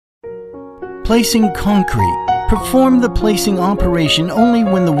Placing concrete. Perform the placing operation only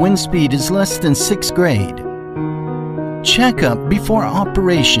when the wind speed is less than 6 grade. Check-up before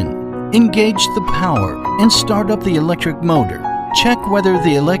operation. Engage the power and start up the electric motor. Check whether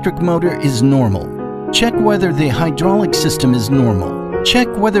the electric motor is normal. Check whether the hydraulic system is normal. Check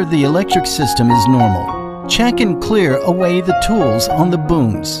whether the electric system is normal. Check and clear away the tools on the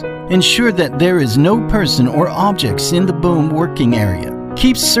booms. Ensure that there is no person or objects in the boom working area.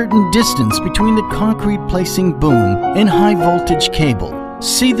 Keep certain distance between the concrete placing boom and high voltage cable.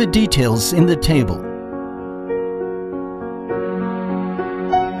 See the details in the table.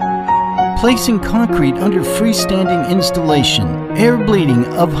 Placing concrete under freestanding installation. Air bleeding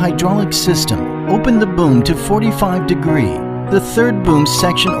of hydraulic system. Open the boom to 45 degree. The third boom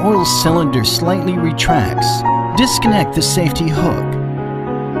section oil cylinder slightly retracts. Disconnect the safety hook.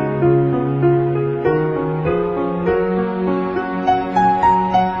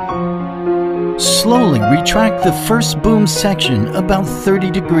 Slowly retract the first boom section about 30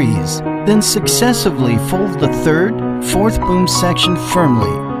 degrees. Then successively fold the third, fourth boom section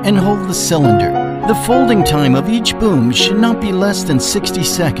firmly and hold the cylinder. The folding time of each boom should not be less than 60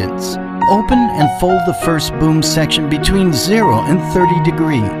 seconds. Open and fold the first boom section between 0 and 30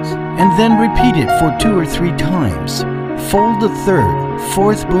 degrees, and then repeat it for 2 or 3 times. Fold the third,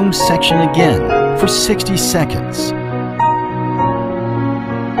 fourth boom section again for 60 seconds.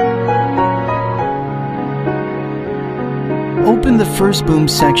 Open the first boom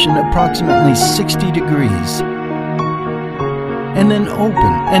section approximately 60 degrees, and then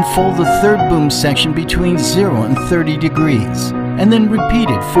open and fold the third boom section between 0 and 30 degrees, and then repeat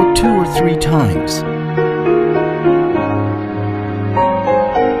it for 2 or 3 times.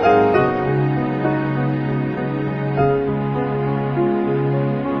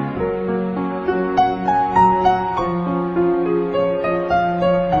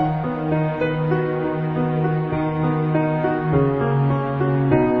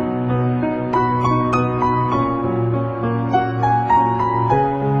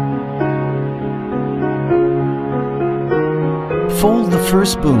 Fold the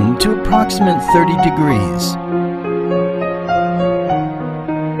first boom to approximate 30 degrees.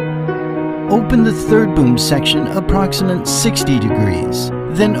 Open the third boom section approximate 60 degrees.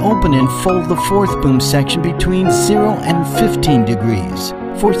 Then open and fold the fourth boom section between 0 and 15 degrees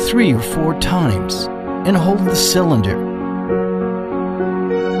for 3 or 4 times, and hold the cylinder.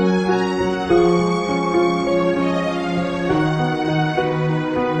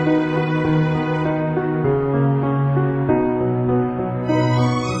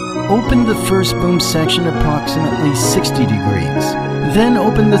 Open the first boom section approximately 60 degrees. Then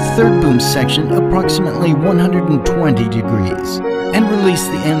open the third boom section approximately 120 degrees and release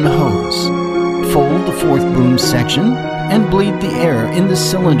the end hose. Fold the fourth boom section and bleed the air in the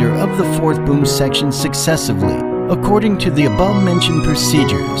cylinder of the fourth boom section successively according to the above-mentioned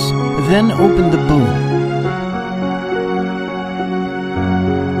procedures. Then open the boom.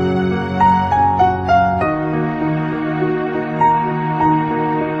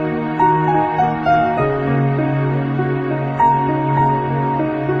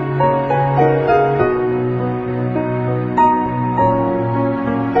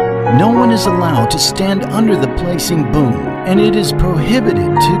 No one is allowed to stand under the placing boom, and it is prohibited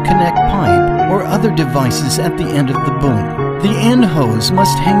to connect pipe or other devices at the end of the boom. The end hose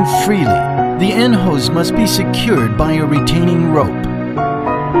must hang freely. The end hose must be secured by a retaining rope.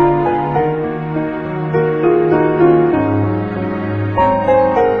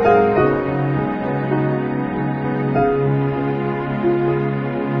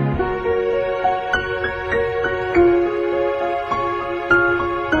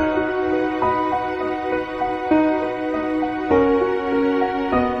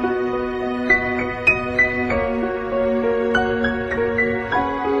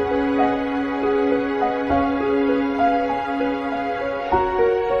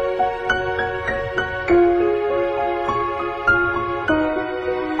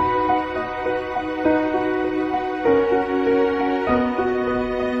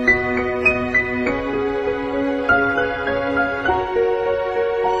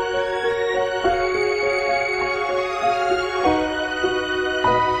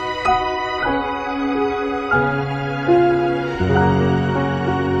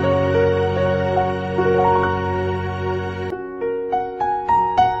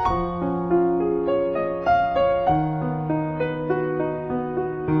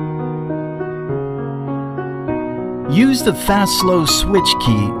 Use the fast-slow switch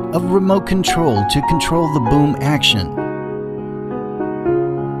key of remote control to control the boom action.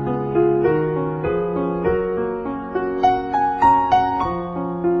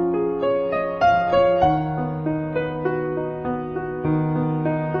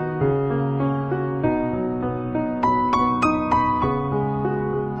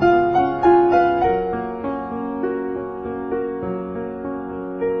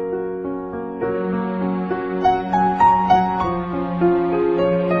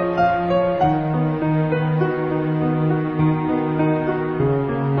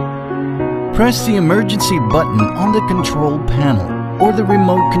 Press the emergency button on the control panel or the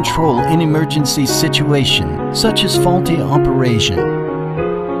remote control in emergency situation, such as faulty operation.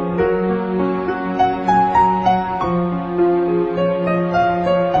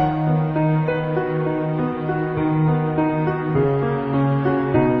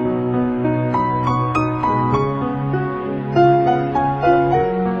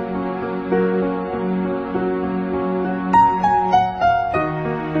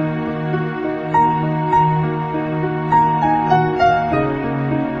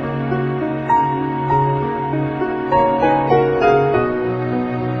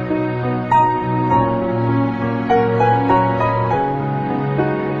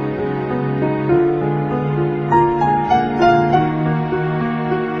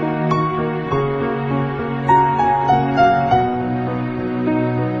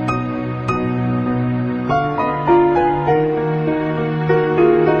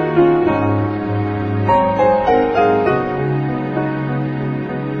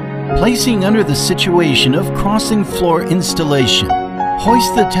 Placing under the situation of crossing floor installation.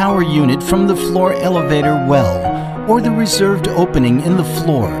 Hoist the tower unit from the floor elevator well or the reserved opening in the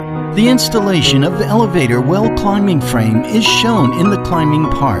floor. The installation of the elevator well climbing frame is shown in the climbing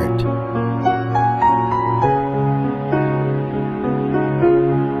part.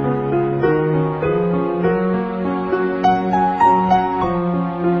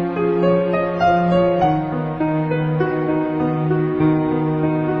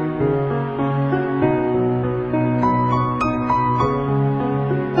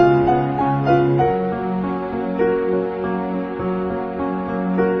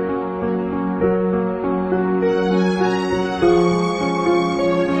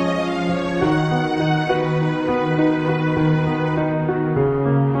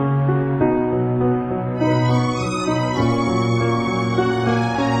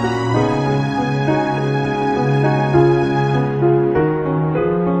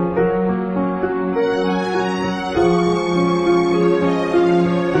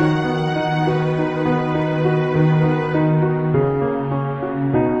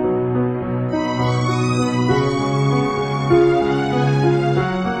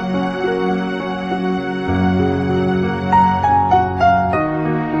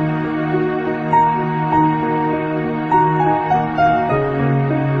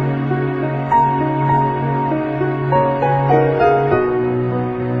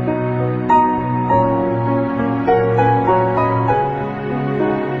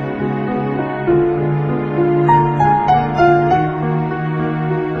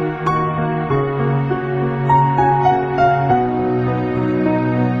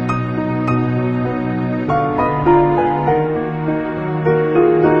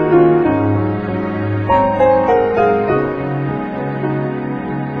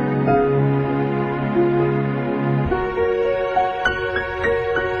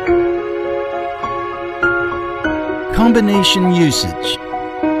 Combination usage.